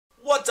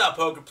up,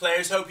 poker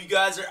players? Hope you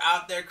guys are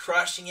out there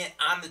crushing it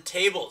on the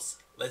tables.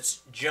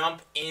 Let's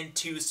jump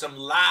into some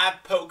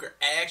live poker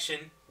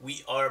action.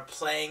 We are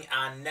playing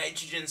on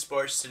Nitrogen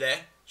Sports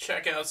today.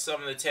 Check out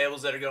some of the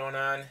tables that are going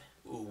on.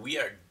 Ooh, we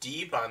are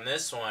deep on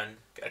this one.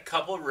 Got a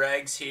couple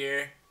regs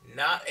here.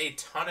 Not a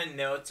ton of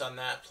notes on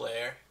that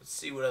player. Let's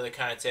see what other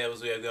kind of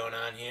tables we have going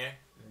on here.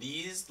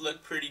 These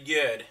look pretty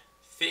good.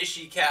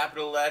 Fishy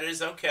capital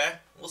letters. Okay,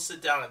 we'll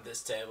sit down at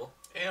this table.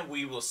 And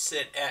we will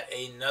sit at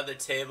another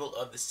table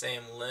of the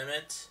same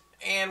limit.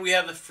 And we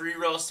have the free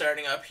roll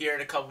starting up here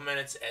in a couple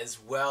minutes as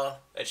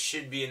well. That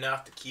should be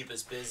enough to keep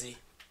us busy.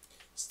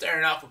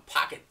 Starting off with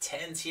pocket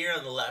 10s here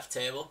on the left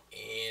table.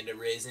 And a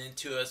raise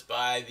into us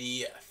by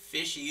the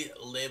fishy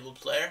label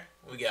player.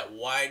 We got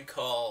wide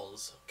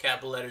calls,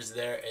 capital letters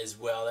there as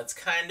well. That's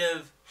kind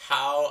of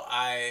how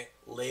I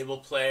label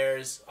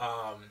players.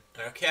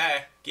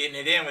 Okay, getting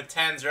it in with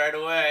 10s right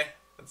away.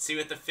 Let's see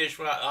what the fish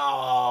want.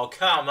 Oh,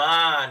 come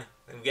on.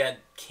 We've got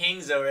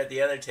kings over at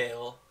the other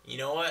table. You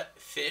know what?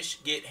 Fish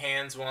get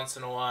hands once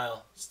in a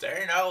while.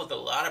 Starting out with a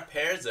lot of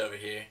pairs over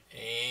here.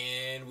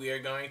 And we are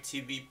going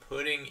to be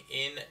putting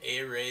in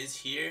a raise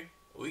here.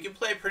 We can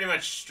play pretty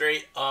much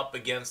straight up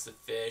against the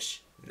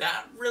fish.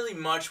 Not really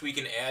much we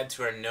can add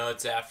to our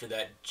notes after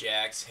that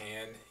jack's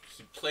hand.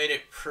 He played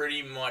it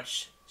pretty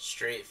much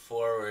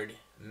straightforward.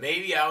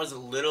 Maybe I was a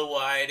little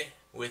wide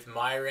with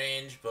my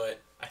range,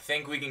 but I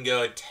think we can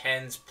go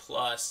 10s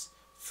plus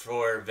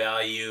for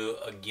value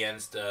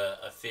against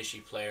a fishy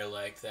player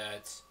like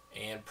that,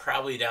 and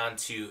probably down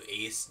to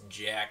ace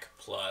jack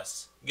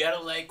plus. You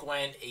gotta like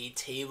when a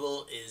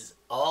table is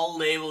all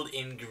labeled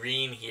in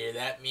green here.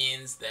 That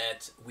means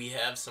that we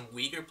have some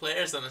weaker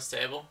players on this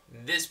table.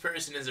 This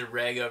person is a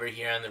reg over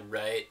here on the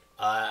right.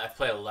 I've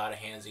played a lot of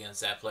hands against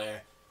that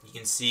player. You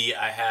can see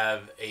I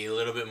have a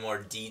little bit more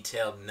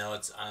detailed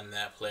notes on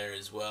that player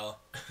as well.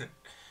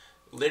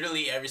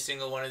 Literally every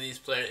single one of these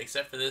players,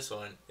 except for this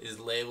one, is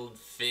labeled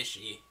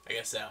fishy. I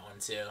guess that one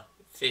too.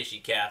 Fishy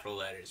capital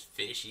letters,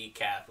 fishy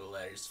capital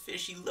letters,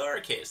 fishy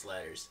lowercase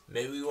letters.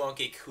 Maybe we won't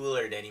get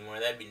coolered anymore.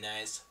 That'd be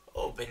nice.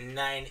 Open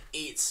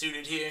 9-8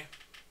 suited here.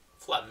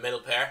 Flop middle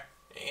pair.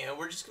 And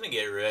we're just going to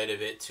get rid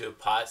of it to a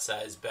pot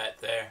size bet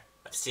there.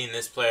 I've seen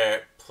this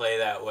player play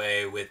that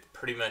way with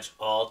pretty much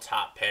all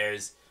top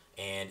pairs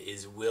and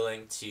is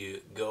willing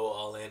to go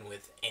all in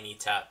with any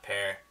top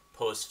pair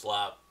post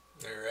flop.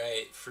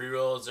 Alright, free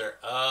rolls are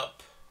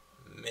up.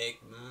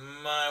 Make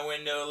my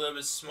window a little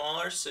bit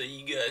smaller so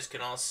you guys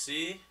can all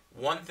see.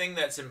 One thing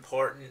that's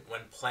important when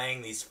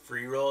playing these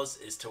free rolls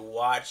is to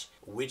watch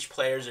which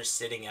players are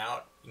sitting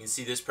out. You can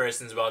see this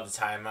person's about to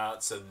time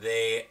out, so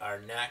they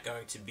are not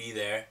going to be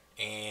there.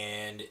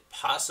 And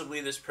possibly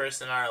this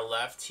person on our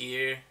left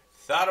here.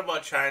 Thought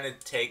about trying to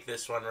take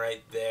this one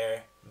right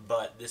there,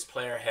 but this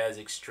player has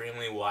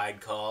extremely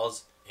wide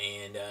calls.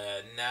 And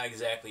not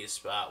exactly a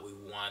spot we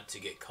want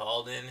to get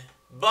called in.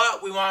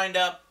 But we wind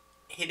up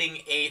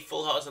hitting a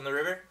full house on the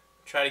river.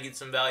 Try to get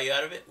some value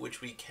out of it,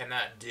 which we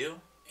cannot do.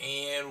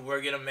 And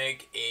we're going to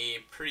make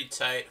a pretty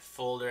tight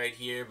fold right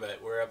here,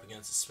 but we're up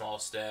against a small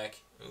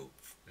stack. Oop,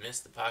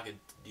 missed the pocket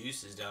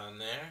deuces down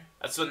there.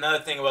 That's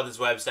another thing about this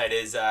website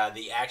is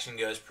the action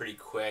goes pretty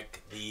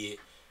quick. The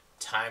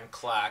time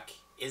clock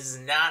is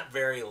not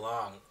very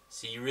long.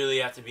 So you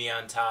really have to be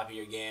on top of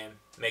your game.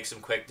 Make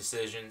some quick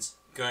decisions.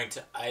 Going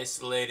to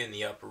isolate in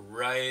the upper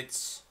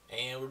right,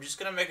 and we're just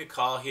going to make a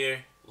call here,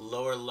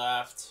 lower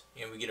left,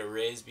 and we get a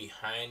raise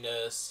behind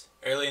us.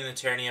 Early in the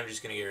tourney, I'm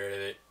just going to get rid of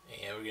it,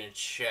 and we're going to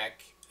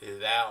check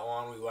that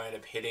one. We wind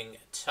up hitting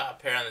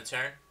top pair on the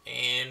turn,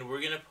 and we're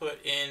going to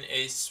put in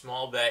a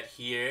small bet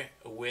here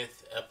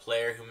with a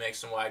player who makes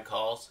some wide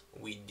calls.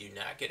 We do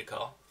not get a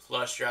call.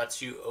 Flush draw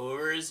 2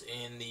 overs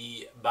in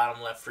the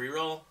bottom left free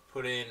roll.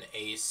 Put in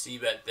a C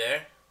bet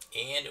there,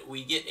 and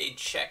we get a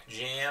check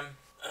jam.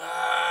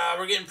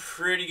 We're getting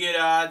pretty good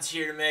odds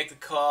here to make the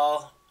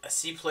call. I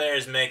see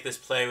players make this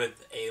play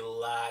with a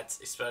lot,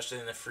 especially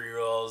in the free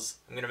rolls.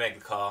 I'm going to make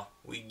the call.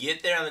 We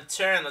get there on the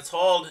turn. Let's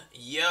hold.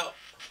 Yep.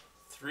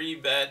 3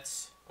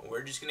 bets.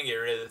 We're just going to get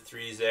rid of the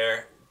 3s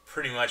there.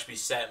 Pretty much be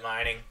set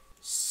mining.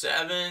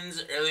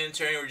 7s early in the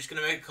turn. We're just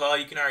going to make a call.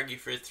 You can argue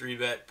for a 3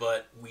 bet,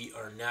 but we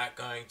are not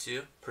going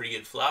to. Pretty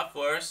good flop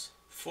for us.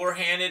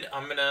 4-handed.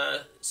 I'm going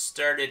to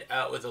start it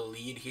out with a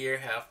lead here,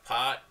 half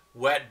pot.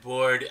 Wet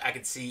board, I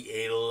could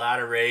see a lot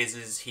of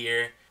raises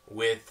here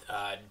with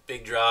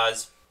big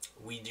draws.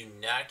 We do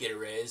not get a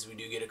raise. We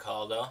do get a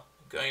call though.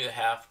 Going to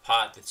half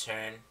pot the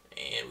turn,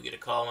 and we get a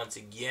call once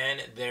again.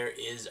 There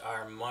is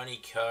our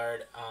money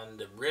card on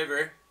the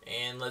river,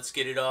 and let's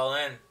get it all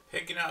in.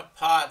 Picking up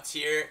pots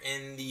here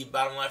in the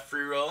bottom left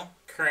free roll.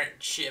 Current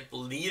chip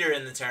leader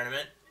in the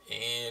tournament,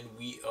 and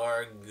we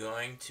are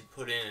going to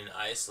put in an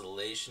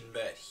isolation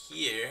bet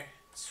here.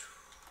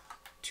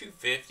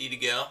 250 to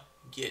go.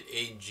 Get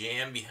a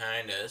jam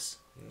behind us.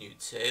 New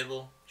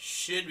table.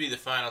 Should be the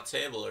final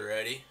table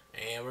already.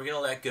 And we're going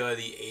to let go of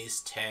the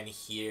ace-10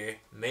 here.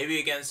 Maybe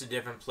against a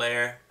different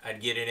player,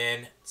 I'd get it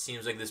in.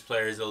 Seems like this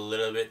player is a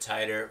little bit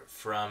tighter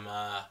from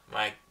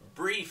my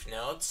brief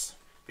notes.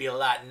 Be a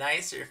lot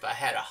nicer if I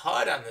had a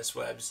HUD on this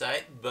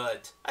website,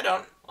 but I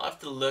don't. I'll have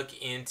to look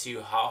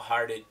into how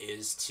hard it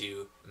is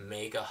to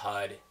make a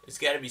HUD. There's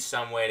got to be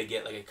some way to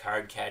get like a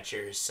card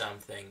catcher or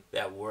something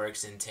that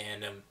works in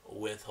tandem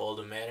with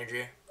Hold'em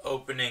Manager.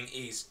 Opening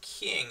Ace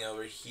King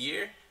over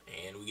here,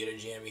 and we get a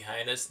jam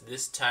behind us.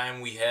 This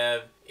time we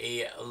have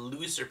a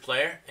looser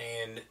player,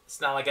 and it's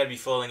not like I'd be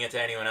folding it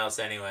to anyone else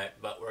anyway,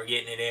 but we're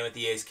getting it in with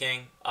the Ace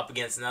King. Up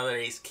against another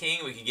Ace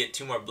King, we could get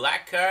 2 more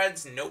black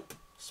cards. Nope.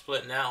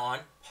 Splitting that one.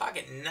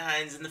 Pocket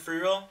 9s in the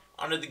free roll.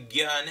 Under the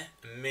gun,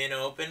 min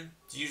open.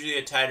 It's usually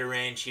a tighter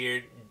range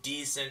here.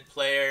 Decent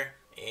player.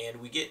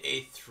 And we get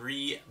a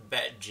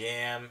 3-bet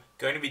jam.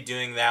 Going to be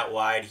doing that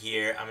wide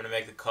here. I'm going to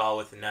make the call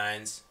with the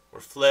 9s.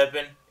 We're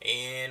flipping,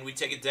 and we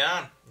take it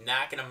down.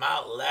 Knocking them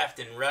out left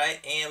and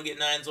right, and we get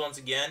 9s once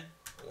again.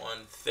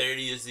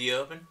 130 is the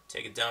open.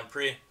 Take it down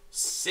pre.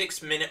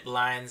 6-minute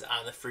blinds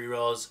on the free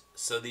rolls,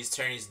 so these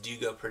tourneys do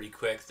go pretty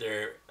quick.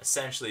 They're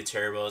essentially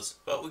turbos,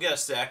 but we got a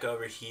stack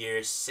over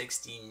here.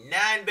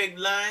 69 big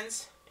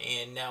blinds,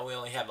 and now we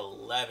only have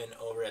 11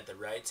 over at the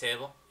right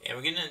table. And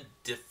we're going to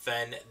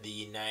defend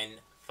the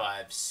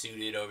 9-5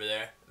 suited over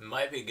there.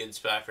 Might be a good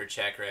spot for a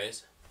check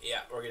raise.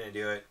 Yeah, we're going to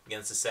do it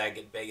against the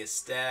second biggest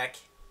stack.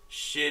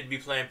 Should be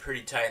playing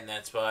pretty tight in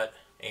that spot.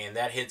 And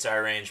that hits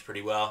our range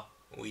pretty well.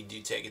 We do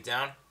take it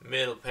down.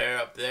 Middle pair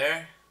up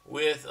there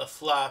with a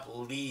flop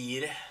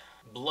lead.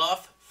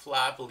 Bluff,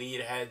 flop lead,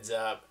 heads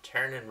up.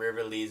 Turn and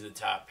river leads the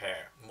top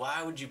pair.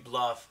 Why would you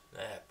bluff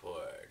that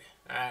board?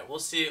 Alright, we'll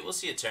see it. We'll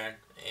see a turn.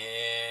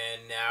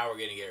 And now we're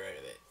going to get rid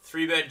of it.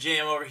 3-bet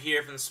jam over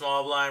here from the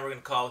small blind. We're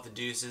going to call with the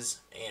deuces.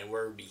 And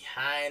we're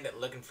behind,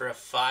 looking for a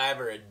 5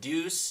 or a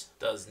deuce.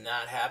 Does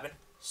not happen.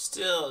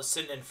 Still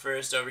sitting in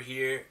first over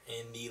here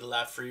in the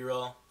left free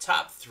roll.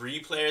 Top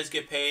 3 players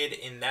get paid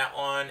in that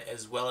one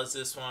as well as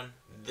this one.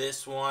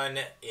 This one,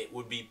 it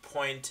would be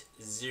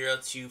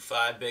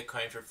 0.025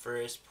 Bitcoin for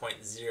first,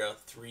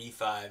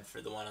 0.035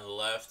 for the one on the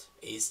left.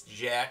 Ace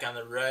Jack on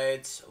the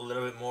right, a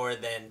little bit more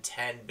than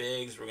 10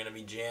 bigs. We're going to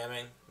be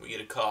jamming. We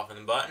get a call from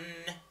the button.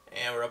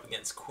 And we're up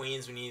against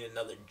queens. We need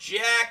another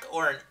jack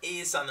or an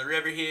ace on the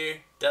river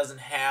here.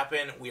 Doesn't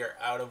happen. We are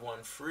out of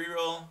one free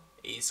roll.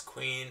 Ace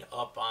queen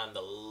up on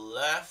the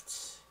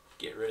left.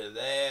 Get rid of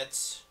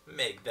that.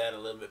 Make that a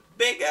little bit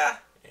bigger.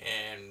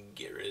 And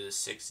get rid of the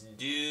 6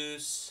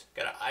 deuce.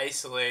 Got an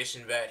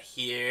isolation bet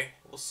here.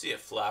 We'll see a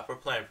flop. We're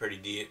playing pretty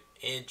deep.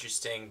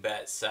 Interesting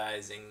bet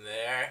sizing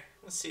there.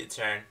 Let's see a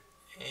turn.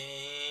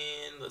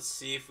 And let's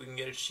see if we can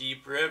get a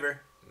cheap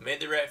river. Made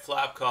the right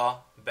flop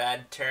call.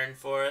 Bad turn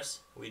for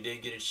us. We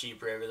did get a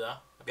cheap river though.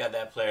 I've got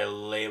that player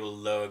labeled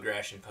low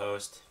aggression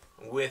post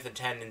with a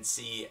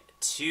tendency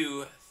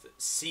to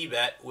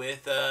c-bet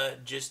with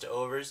just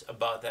overs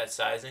about that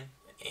sizing.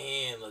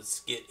 And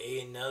let's get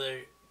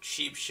another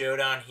cheap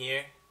showdown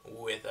here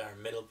with our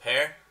middle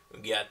pair.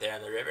 We got there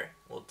on the river.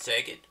 We'll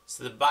take it.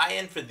 So the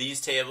buy-in for these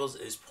tables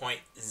is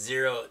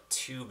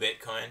 0.02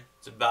 Bitcoin.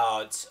 It's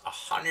about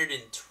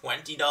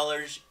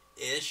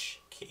 $120-ish.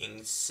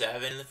 King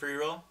 7 in the free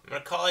roll. I'm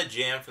going to call it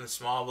jam from the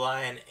small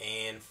blind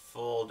and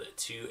fold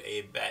to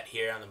a bet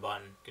here on the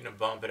button. Going to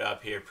bump it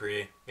up here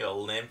pre. Got a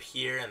limp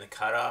here in the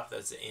cutoff.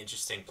 That's an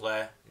interesting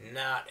play.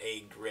 Not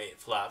a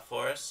great flop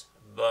for us,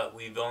 but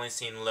we've only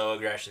seen low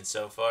aggression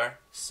so far.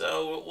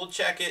 So we'll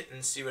check it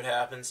and see what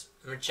happens.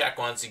 I'm going to check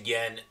once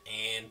again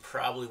and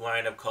probably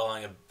wind up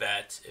calling a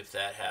bet if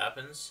that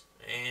happens.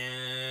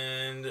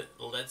 And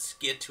let's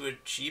get to a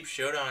cheap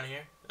showdown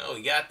here. Oh,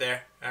 we got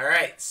there.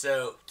 Alright,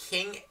 so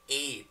King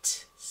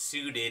 8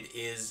 suited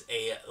is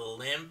a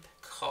limp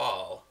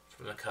call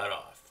from the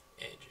cutoff.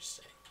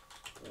 Interesting.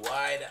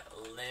 Wide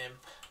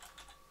limp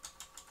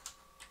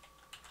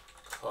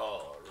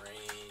call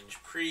range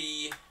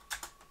pre.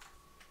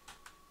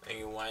 And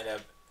you wind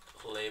up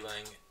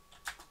labeling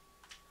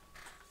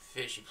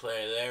fishy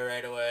player there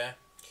right away.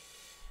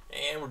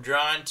 And we're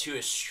drawn to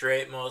a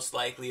straight most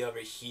likely over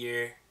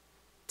here.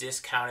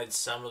 Discounted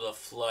some of the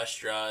flush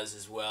draws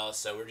as well,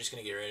 so we're just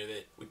going to get rid of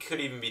it. We could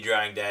even be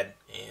drawing dead.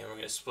 And we're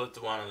going to split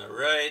the one on the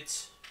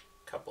right.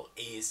 Couple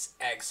ace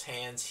X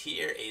hands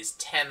here. Ace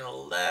 10 on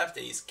the left,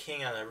 ace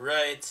king on the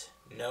right.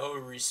 No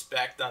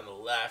respect on the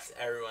left.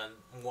 Everyone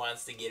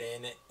wants to get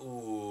in it.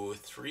 Ooh,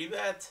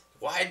 3-bet?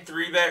 Wide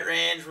 3-bet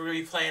range. We're going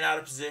to be playing out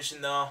of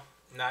position though.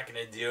 Not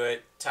going to do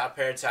it. Top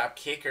pair, top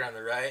kicker on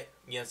the right.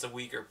 Against a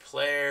weaker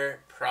player.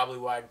 Probably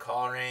wide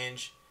call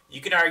range. You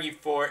can argue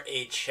for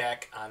a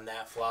check on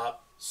that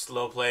flop.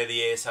 Slow play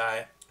the ace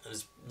high. It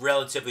was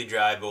relatively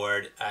dry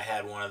board. I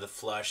had one of the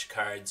flush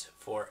cards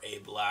for a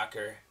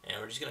blocker.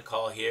 And we're just going to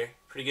call here.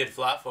 Pretty good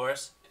flop for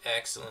us.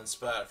 Excellent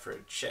spot for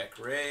a check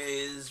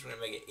raise. We're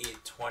going to make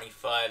it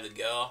 8.25 to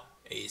go.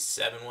 Ace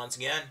 7 once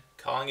again.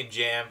 Calling a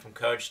jam from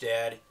Coach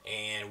Dad.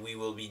 And we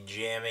will be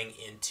jamming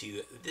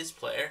into this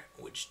player,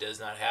 which does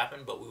not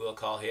happen, but we will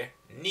call here.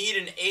 Need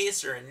an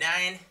ace or a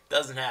 9.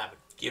 Doesn't happen.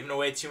 Giving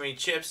away too many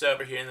chips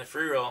over here in the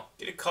free roll.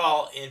 Get a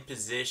call in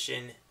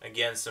position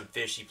against some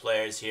fishy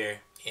players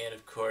here. And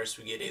of course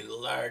we get a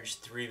large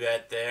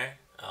 3-bet there.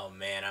 Oh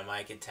man, I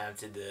might get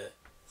tempted to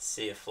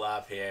see a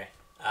flop here.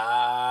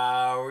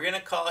 We're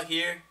gonna call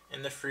here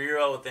in the free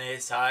roll with an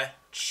ace high.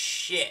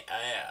 Shit,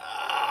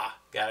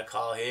 gotta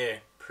call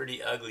here.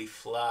 Pretty ugly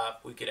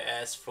flop. We could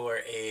ask for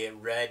a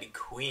red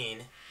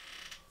queen.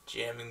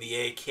 Jamming the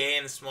AK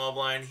in the small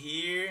blind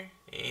here.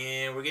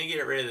 And we're gonna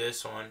get rid of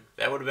this one.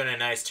 That would have been a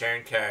nice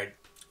turn card.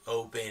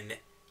 Open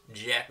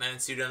Jack 9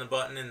 suited on the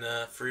button in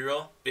the free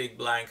roll. Big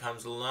blind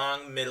comes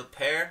along, middle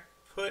pair.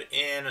 Put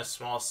in a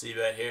small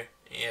c-bet here.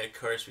 And of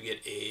course we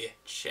get a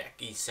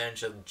check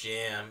essential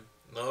jam.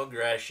 Low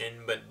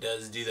aggression, but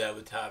does do that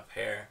with top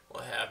pair.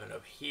 What happened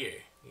up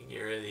here? You can get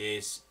rid of the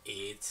ace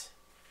 8.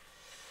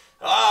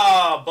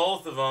 Oh,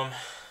 both of them.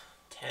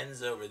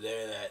 10's over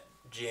there that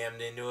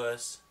jammed into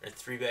us. Or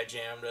 3-bet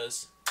jammed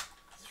us.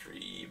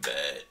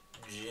 3-bet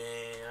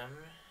jam.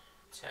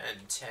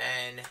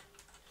 10-10.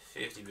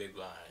 50 big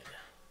blind.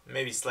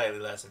 Maybe slightly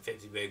less than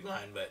 50 big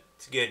blind, but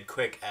it's a good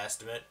quick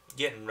estimate.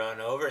 Getting run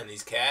over in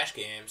these cash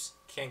games.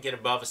 Can't get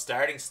above a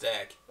starting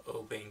stack.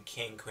 Open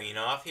king queen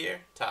off here.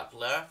 Top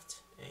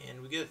left.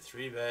 And we get a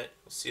 3-bet.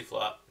 We'll see a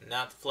flop.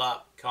 Not the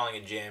flop. Calling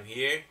a jam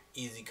here.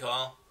 Easy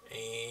call.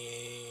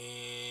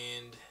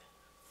 And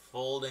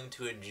folding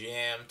to a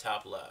jam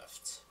top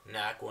left.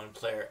 Knock one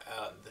player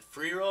out in the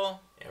free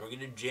roll. And we're going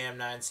to jam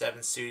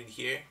 9-7 suited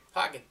here.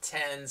 Pocket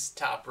 10s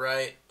top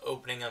right.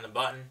 Opening on the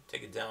button.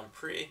 Take it down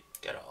pre.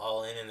 Got it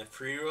all in the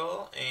free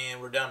roll.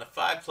 And we're down to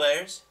 5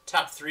 players.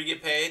 Top 3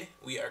 get paid.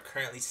 We are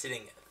currently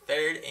sitting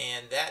third,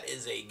 and that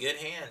is a good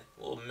hand.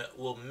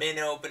 We'll min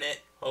open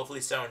it. Hopefully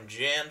someone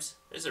jams.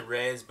 There's a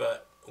raise,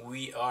 but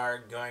we are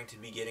going to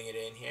be getting it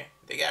in here.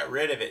 They got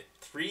rid of it.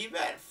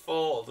 3-bet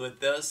fold with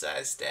those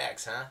size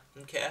stacks, huh?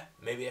 Okay.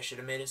 Maybe I should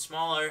have made it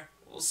smaller.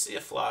 We'll see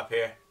a flop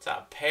here.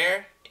 Top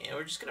pair, and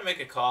we're just going to make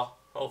a call.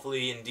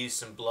 Hopefully induce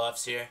some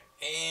bluffs here.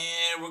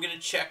 And we're going to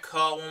check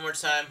call one more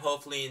time.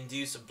 Hopefully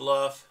induce a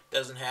bluff.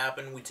 Doesn't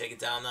happen. We take it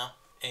down though.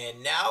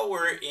 And now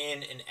we're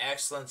in an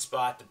excellent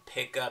spot to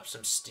pick up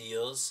some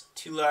steals.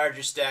 2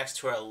 larger stacks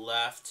to our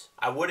left.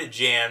 I would have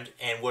jammed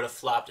and would have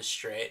flopped a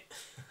straight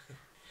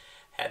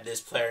had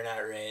this player not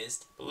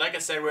raised. But like I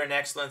said, we're in an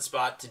excellent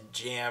spot to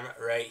jam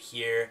right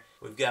here.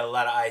 We've got a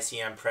lot of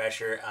ICM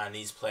pressure on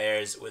these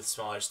players with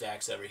smaller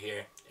stacks over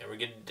here. And we're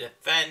going to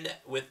defend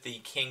with the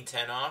king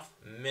 10 off,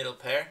 middle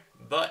pair.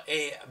 But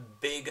a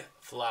big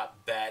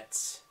flop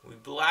bet. We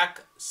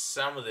block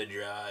some of the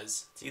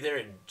draws. It's either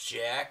a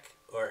jack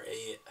or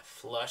a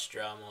flush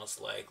draw most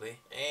likely.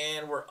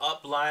 And we're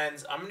up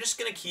lines. I'm just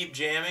going to keep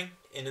jamming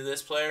into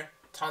this player.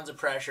 Tons of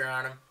pressure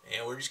on him.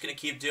 And we're just going to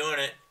keep doing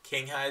it.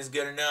 King high is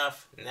good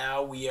enough.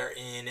 Now we are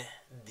in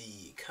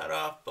the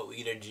cutoff, but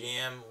we get a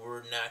jam.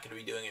 We're not going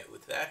to be doing it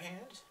with that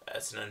hand.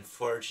 That's an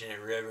unfortunate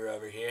river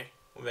over here.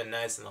 We've been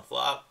nice in the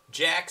flop.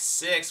 Jack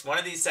 6. One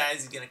of these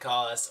sides is going to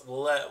call us.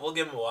 We'll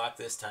give him a walk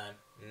this time.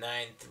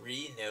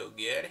 9-3. No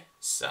good.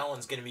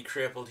 Someone's going to be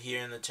crippled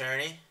here in the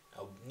tourney.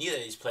 Oh, neither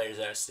of these players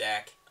are a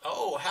stack.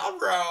 Oh, hell,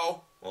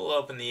 bro. We'll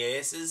open the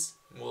aces.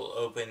 We'll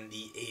open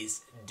the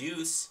ace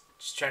deuce.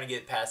 Just trying to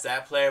get past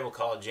that player. We'll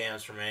call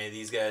jams from any of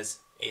these guys.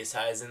 Ace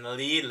high is in the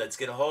lead. Let's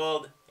get a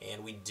hold.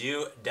 And we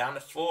do, down to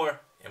 4.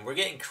 And we're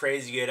getting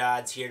crazy good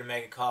odds here to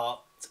make a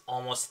call. It's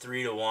almost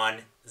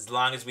 3-1. As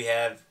long as we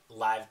have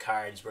live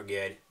cards, we're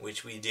good.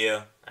 Which we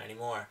do. Not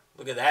anymore.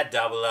 Look at that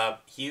double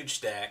up. Huge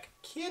stack.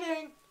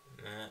 Kidding.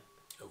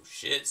 Oh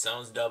shit,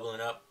 someone's doubling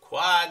up.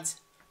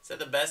 Quads. Is that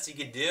the best he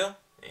could do?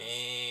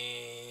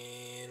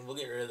 And we'll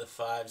get rid of the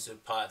 5s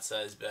with pot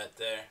size bet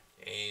there.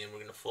 And we're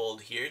going to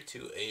fold here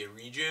to a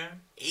rejam.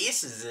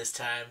 Aces this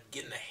time.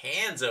 Getting the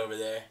hands over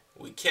there.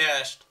 We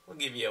cashed. We'll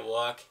give you a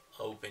walk.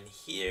 Open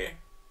here.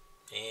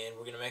 And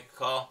we're going to make a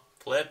call.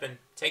 Flipping.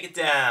 Take it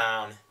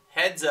down.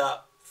 Heads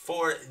up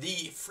for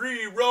the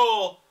free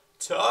roll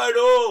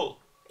title.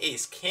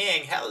 Ace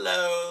king.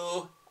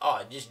 Hello.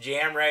 Oh, just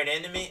jam right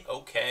into me?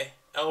 Okay.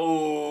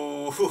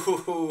 Oh.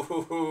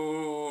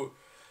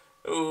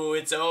 Ooh,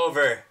 it's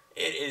over.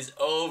 It is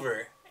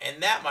over.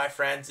 And that, my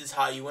friends, is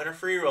how you win a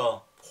free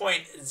roll.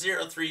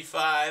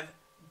 0.035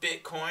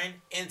 Bitcoin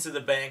into the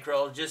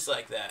bankroll just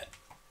like that.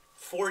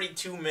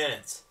 42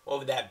 minutes. What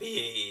would that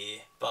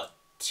be? About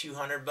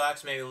 200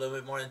 bucks, maybe a little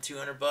bit more than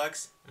 200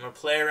 bucks. I'm going to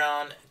play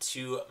around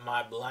to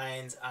my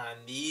blinds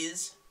on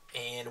these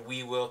and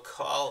we will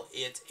call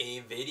it a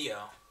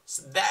video.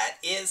 So that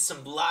is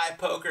some live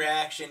poker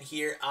action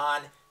here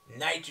on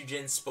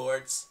Nitrogen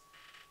Sports.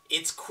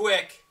 It's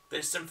quick.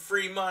 There's some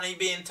free money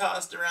being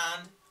tossed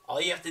around.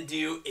 All you have to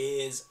do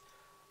is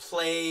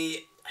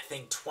play, I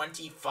think,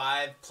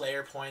 25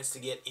 player points to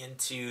get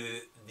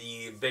into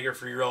the bigger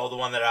free roll, the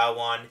one that I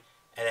won,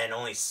 and then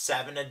only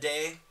 7 a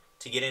day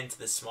to get into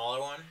the smaller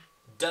one.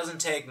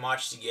 Doesn't take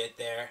much to get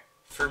there.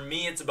 For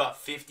me, it's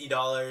about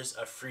 $50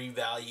 of free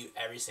value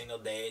every single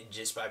day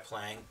just by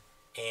playing.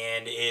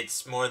 And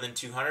it's more than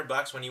 200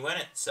 bucks when you win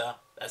it, so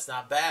that's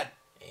not bad.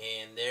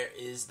 And there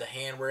is the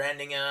hand we're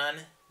ending on.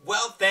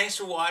 Well, thanks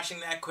for watching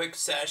that quick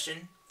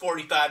session.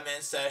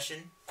 45-minute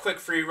session. Quick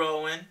free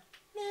roll win.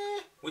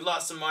 We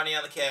lost some money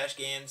on the cash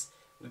games.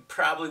 We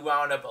probably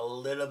wound up a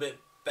little bit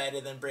better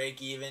than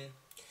break even.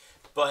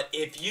 But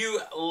if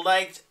you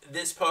liked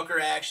this poker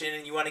action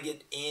and you want to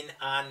get in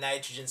on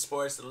Nitrogen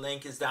Sports, the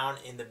link is down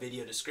in the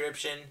video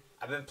description.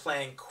 I've been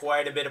playing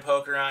quite a bit of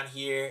poker on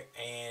here,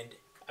 and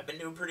I've been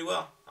doing pretty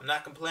well. I'm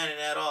not complaining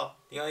at all.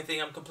 The only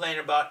thing I'm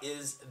complaining about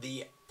is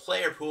the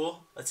player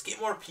pool. Let's get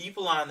more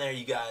people on there,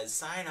 you guys.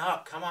 Sign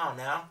up. Come on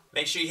now.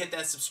 Make sure you hit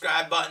that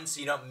subscribe button so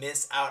you don't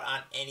miss out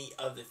on any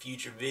of the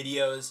future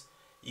videos.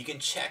 You can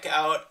check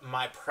out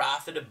my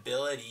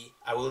profitability.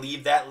 I will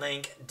leave that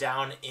link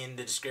down in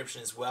the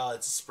description as well.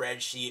 It's a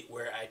spreadsheet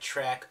where I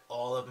track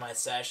all of my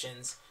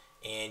sessions,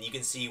 and you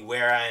can see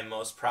where I am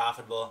most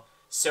profitable.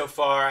 So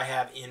far, I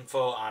have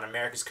info on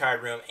America's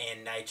Card Room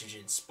and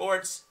Nitrogen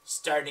Sports.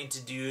 Starting to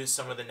do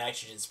some of the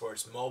Nitrogen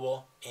Sports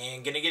mobile.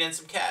 And gonna get in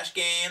some cash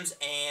games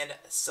and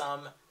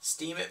some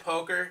Steam It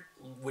Poker,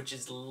 which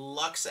is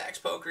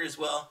Luxax Poker as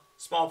well.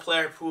 Small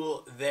player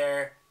pool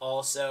there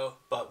also,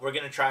 but we're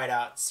gonna try it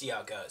out, see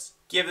how it goes.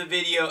 Give the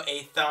video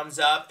a thumbs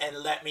up and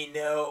let me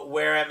know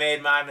where I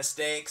made my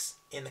mistakes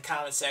in the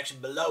comment section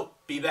below.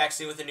 Be back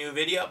soon with a new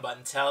video, but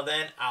until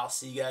then, I'll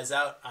see you guys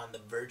out on the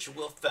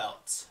virtual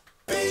felts.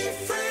 Be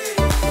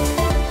free.